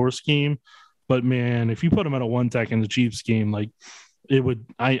 3-4 scheme. But man, if you put him at a 1-tech in the Chiefs scheme, like it would,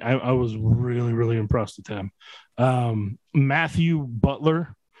 I was really, really impressed with him. Matthew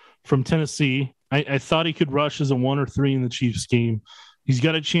Butler from Tennessee. I thought he could rush as a 1 or 3 in the Chiefs scheme. He's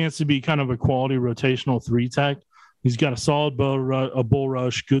got a chance to be kind of a quality rotational 3-tech. He's got a solid bull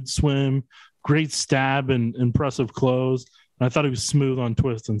rush, good swim, great stab, and impressive close. I thought he was smooth on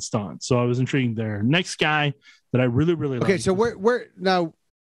twist and stunt. So I was intrigued there. Next guy that I really, really like. Okay, so we're now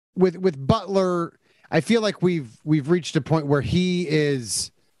with Butler, I feel like we've reached a point where he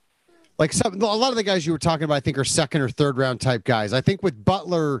is like a lot of the guys you were talking about, I think, are second or third round type guys. I think with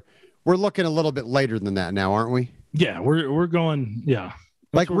Butler, we're looking a little bit later than that now, aren't we? Yeah, we're going, yeah.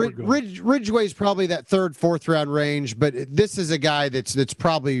 Like Ridgeway's probably that third, fourth round range, but this is a guy that's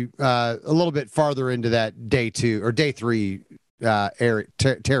probably a little bit farther into that day 2 or day 3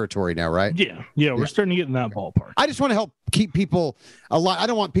 territory now, right? Yeah, we're starting to get in that ballpark. I just want to help keep people alive. I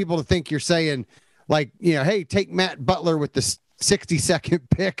don't want people to think you're saying like, hey, take Matt Butler with the 62nd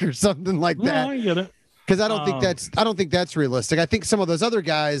pick or something like that. I get it. Because I don't think that's realistic. I think some of those other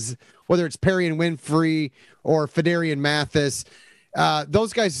guys, whether it's Perry and Winfrey or Fedarian Mathis,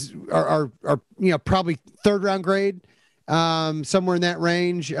 those guys are probably third round grade, somewhere in that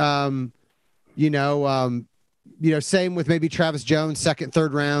range. Same with maybe Travis Jones, second,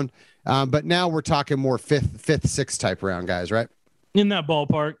 third round. But now we're talking more fifth, sixth type round guys, right? In that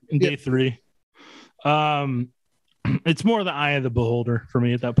ballpark in day 3. It's more the eye of the beholder for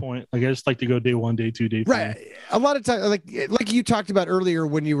me at that point. Like I just like to go day 1, day 2, day 3. Right. A lot of times, like you talked about earlier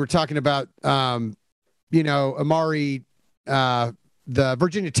when you were talking about, Amari, the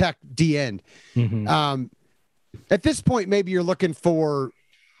Virginia Tech D end. Mm-hmm. At this point, maybe you're looking for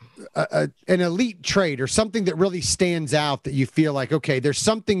an elite trait or something that really stands out that you feel like, okay, there's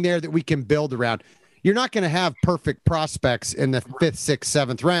something there that we can build around. You're not going to have perfect prospects in the 5th, 6th,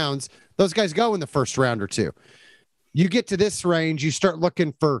 7th rounds. Those guys go in the first round or two. You get to this range, you start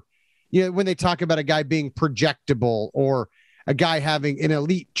looking for, when they talk about a guy being projectable or a guy having an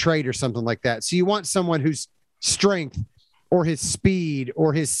elite trait or something like that. So you want someone whose strength or his speed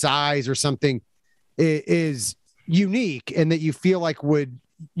or his size or something is unique and that you feel like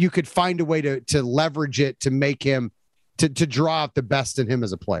you could find a way to leverage it to make him to draw out the best in him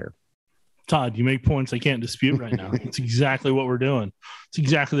as a player. Todd, you make points I can't dispute right now. It's exactly what we're doing. It's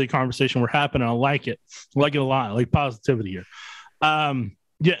exactly the conversation we're having. I like it. I like it a lot. I like positivity here.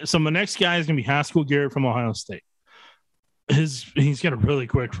 So my next guy is going to be Haskell Garrett from Ohio State. He's got a really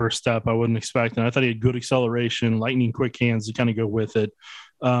quick first step. I wouldn't expect it. I thought he had good acceleration, lightning quick hands to kind of go with it.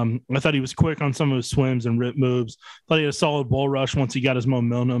 I thought he was quick on some of his swims and rip moves. Thought he had a solid ball rush once he got his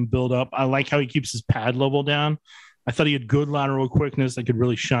momentum build up. I like how he keeps his pad level down. I thought he had good lateral quickness that could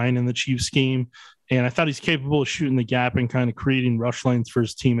really shine in the Chiefs scheme. And I thought he's capable of shooting the gap and kind of creating rush lanes for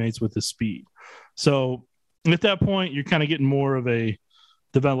his teammates with his speed. So at that point, you're kind of getting more of a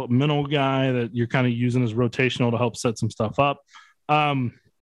developmental guy that you're kind of using as rotational to help set some stuff up.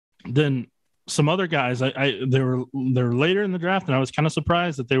 Then some other guys, they're later in the draft, and I was kind of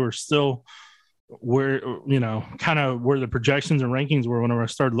surprised that they were still where the projections and rankings were whenever I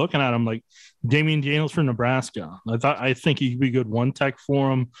started looking at them. Like Damian Daniels for Nebraska, I think he could be a good one tech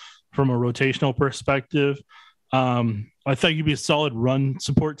for him from a rotational perspective. I thought he'd be a solid run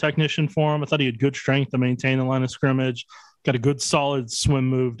support technician for him. I thought he had good strength to maintain the line of scrimmage, got a good solid swim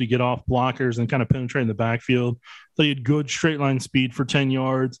move to get off blockers and kind of penetrate in the backfield. Thought he had good straight line speed for 10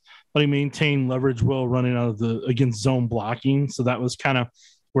 yards. Thought he maintained leverage well running out of against zone blocking. So that was kind of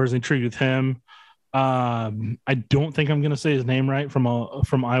where I was intrigued with him. I don't think I'm going to say his name right from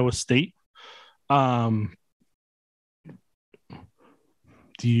Iowa State. Do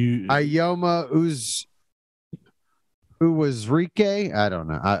you Ioma Uzrike? I don't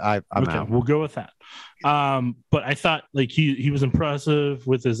know. I'm okay, out. We'll go with that. But I thought like he was impressive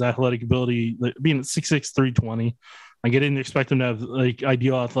with his athletic ability, like, being at 6'6", 320. Like I didn't expect him to have like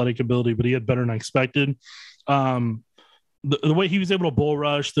ideal athletic ability, but he had better than I expected. The way he was able to bull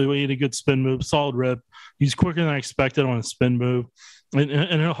rush, the way he had a good spin move, solid rip. He's quicker than I expected on a spin move, and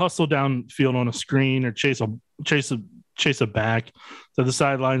he'll hustle downfield on a screen or chase a back so the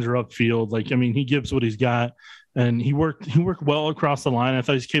sidelines are upfield. Like, I mean, he gives what he's got, and he worked well across the line. I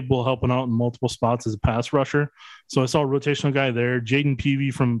thought he's capable of helping out in multiple spots as a pass rusher. So I saw a rotational guy there. Jaden Peavy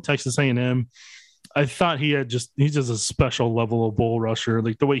from Texas A&M. I thought he's just a special level of bull rusher.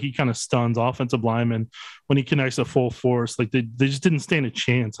 Like the way he kind of stuns offensive linemen when he connects at full force, like they just didn't stand a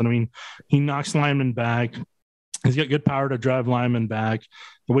chance. And I mean, he knocks linemen back. He's got good power to drive linemen back.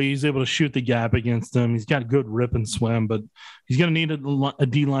 The way he's able to shoot the gap against them, he's got good rip and swim, but he's going to need a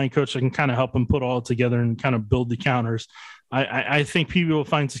D-line coach that can kind of help him put all together and kind of build the counters. I think Peavy will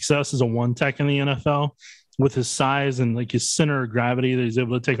find success as a one tech in the NFL with his size and like his center of gravity that he's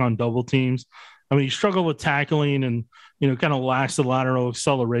able to take on double teams. I mean, he struggled with tackling and, kind of lacks the lateral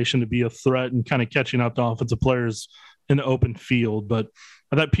acceleration to be a threat and kind of catching up to offensive players in the open field. But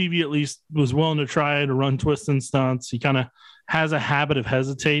I thought Peavy at least was willing to try to run twists and stunts. He kind of has a habit of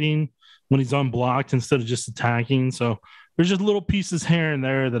hesitating when he's unblocked instead of just attacking. So there's just little pieces here and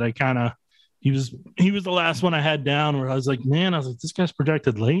there that he was the last one I had down where I was like, this guy's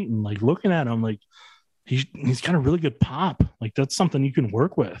projected late, and like looking at him, like he's got a really good pop. Like that's something you can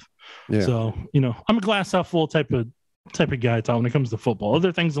work with. Yeah. So, I'm a glass half full type of guy, Tom, when it comes to football.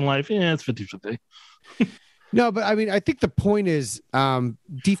 Other things in life, it's 50-50. No, but I mean, I think the point is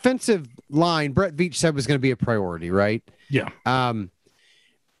defensive line, Brett Veach said was going to be a priority, right? Yeah.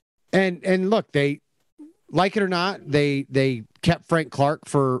 And look, they like it or not, they kept Frank Clark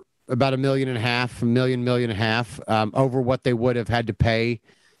for about $1.5 million over what they would have had to pay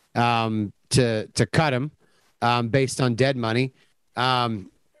to cut him. based on dead money. I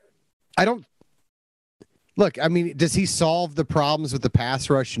don't look. I mean, does he solve the problems with the pass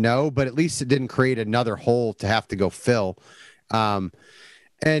rush? No, but at least it didn't create another hole to have to go fill. And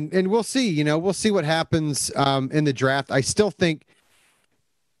we'll see. You know, we'll see what happens in the draft. I still think.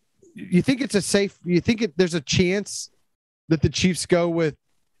 You think it's a safe? You think there's a chance that the Chiefs go with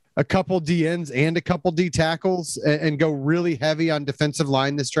a couple D ends and a couple D tackles and go really heavy on defensive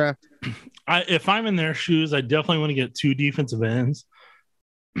line this draft? If I'm in their shoes, I definitely want to get 2 defensive ends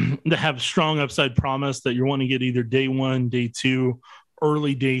that have strong upside promise that you're wanting to get either day 1, day 2,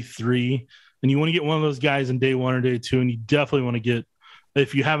 early day 3. And you want to get one of those guys in day 1 or day 2. And you definitely want to get,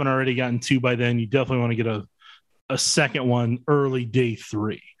 if you haven't already gotten 2 by then, you definitely want to get a second one early day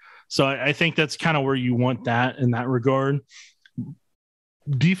 3. So I think that's kind of where you want that in that regard.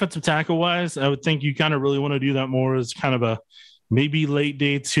 Defensive tackle wise, I would think you kind of really want to do that more as kind of a maybe late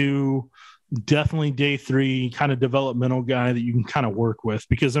day 2, definitely day 3 kind of developmental guy that you can kind of work with.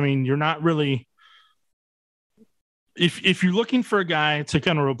 Because, I mean, you're not really – if you're looking for a guy to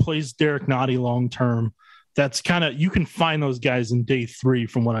kind of replace Derek Nottie long term, that's kind of – you can find those guys in day 3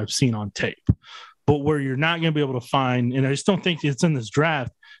 from what I've seen on tape. But where you're not going to be able to find – and I just don't think it's in this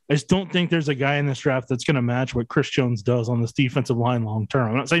draft – I just don't think there's a guy in this draft that's going to match what Chris Jones does on this defensive line long term.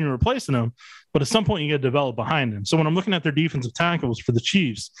 I'm not saying you're replacing him, but at some point you got to develop behind him. So when I'm looking at their defensive tackles for the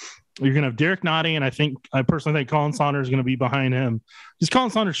Chiefs, you're going to have Derek Nottie, and I personally think Colin Saunders is going to be behind him. Because Colin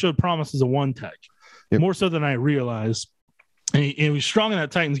Saunders showed promise as a one tech, more so than I realized. And he was strong in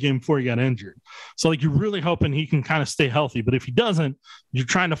that Titans game before he got injured. So, like, you're really hoping he can kind of stay healthy. But if he doesn't, you're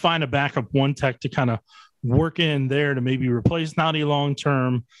trying to find a backup one tech to kind of work in there to maybe replace Nottie long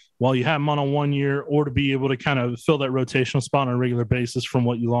term while you have him on a 1 year, or to be able to kind of fill that rotational spot on a regular basis from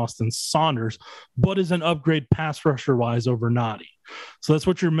what you lost in Saunders, but is an upgrade pass rusher wise over Nottie. So that's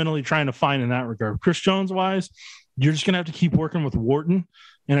what you're mentally trying to find in that regard. Chris Jones wise, you're just going to have to keep working with Wharton.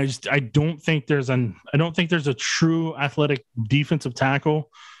 And I don't think there's a true athletic defensive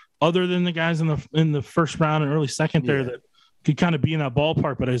tackle other than the guys in the first round and early second there that could kind of be in that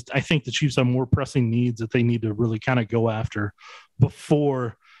ballpark. But I think the Chiefs have more pressing needs that they need to really kind of go after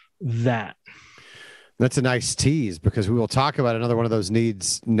before that. That's a nice tease, because we will talk about another one of those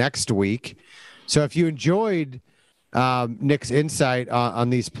needs next week. So if you enjoyed Nick's insight on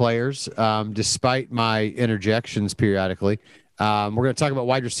these players, despite my interjections periodically, we're going to talk about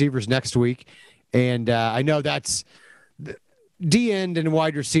wide receivers next week. And I know that's D end and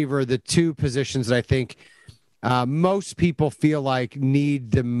wide receiver, the 2 positions that I think most people feel like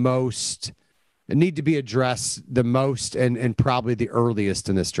need to be addressed the most and probably the earliest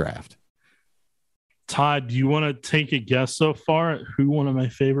in this draft. Todd, do you want to take a guess so far at who one of my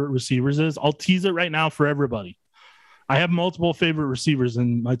favorite receivers is? I'll tease it right now for everybody. I have multiple favorite receivers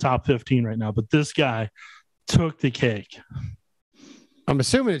in my top 15 right now, but this guy took the cake. I'm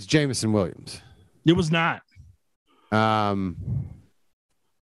assuming it's Jameson Williams. It was not.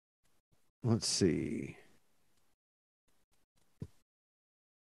 Let's see.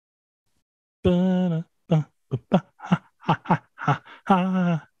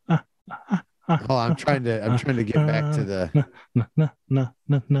 Oh, I'm trying to get back to the.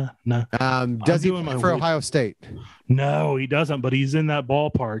 Does he play for Ohio State? No, he doesn't. But he's in that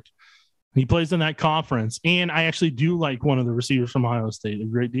ballpark. He plays in that conference, and I actually do like one of the receivers from Ohio State a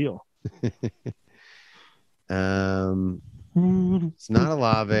great deal. It's not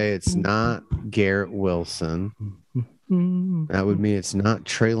Olave. It's not Garrett Wilson. That would mean it's not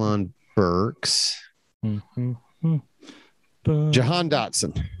Treylon Burks. Jahan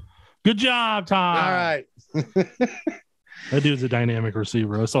Dotson. Good job, Tom. All right. That dude's a dynamic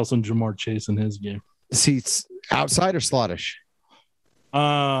receiver. I saw some Jamar Chase in his game. Seats outside or slottish?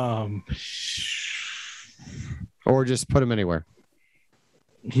 Or just put him anywhere.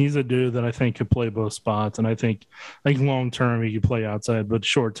 He's a dude that I think could play both spots, and I think long term he could play outside, but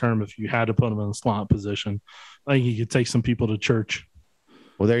short term, if you had to put him in a slot position, I think he could take some people to church.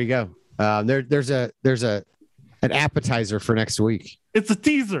 Well, there you go. There's an appetizer for next week. It's a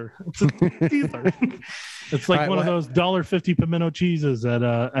teaser. It's like one of those $1.50 pimento cheeses at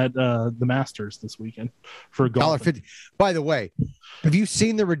the Masters this weekend for golf. $1.50. By the way, have you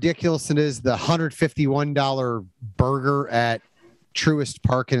seen the ridiculousness the $151 burger at Truist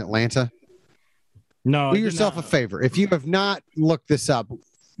Park in Atlanta? No. Do yourself a favor. If you have not looked this up,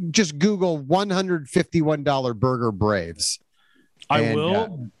 just Google $151 burger Braves. I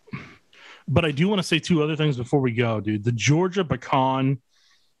will. But I do want to say 2 other things before we go, dude. The Georgia pecan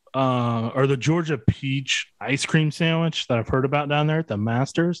or the Georgia peach ice cream sandwich that I've heard about down there at the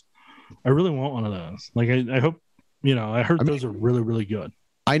Masters, I really want one of those. Like, I hope, I heard those are really, really good.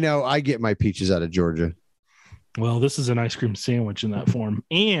 I know I get my peaches out of Georgia. Well, this is an ice cream sandwich in that form.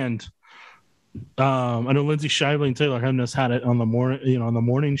 And I know Lindsay Shively and Taylor Hemness had it on the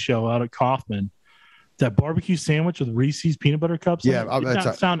morning show out at Kaufman. That barbecue sandwich with Reese's peanut butter cups. Yeah, did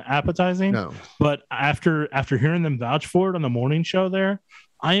not sound appetizing. No, but after hearing them vouch for it on the morning show, there,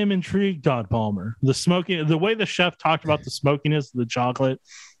 I am intrigued. Todd Palmer, the way the chef talked about the smokiness of the chocolate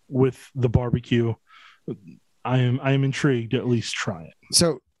with the barbecue, I am intrigued to at least try it.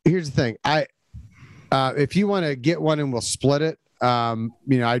 So here's the thing, if you want to get one and we'll split it,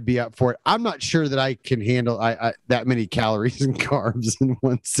 I'd be up for it. I'm not sure that I can handle that many calories and carbs in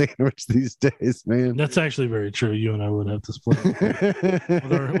one sandwich these days, man. That's actually very true. You and I would have to split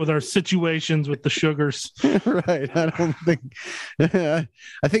with our situations with the sugars. Right. I don't think. I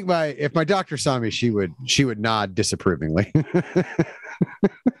think if my doctor saw me, she would nod disapprovingly.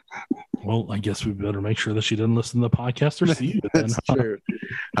 Well, I guess we better make sure that she doesn't listen to the podcast or see you. That's true.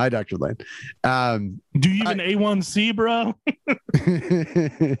 Hi, Dr. Lane. Do you even A1C, bro?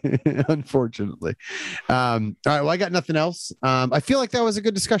 Unfortunately. All right. Well, I got nothing else. I feel like that was a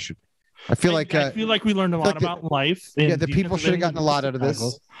good discussion. I feel like we learned a lot about life. Yeah, the people should have gotten a lot out of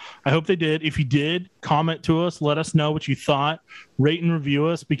this. I hope they did. If you did, comment to us. Let us know what you thought. Rate and review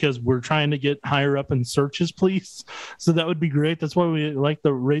us because we're trying to get higher up in searches, please. So that would be great. That's why we like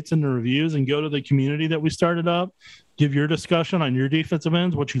the rates and the reviews, and go to the community that we started up. Give your discussion on your defensive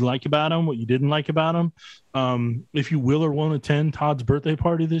ends, what you like about them, what you didn't like about them. If you will or won't attend Todd's birthday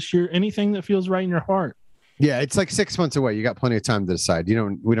party this year, anything that feels right in your heart. Yeah, it's like 6 months away. You got plenty of time to decide. We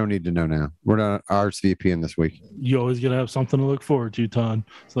don't need to know now. We're not RSVPing this week. You always got to have something to look forward to, Todd.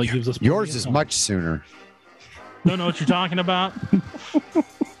 So that gives us yours is much sooner. Don't know what you're talking about.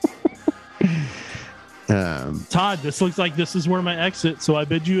 Todd, this looks like this is where my exit. So I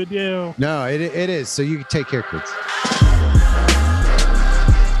bid you adieu. No, it is. So you can take care, kids.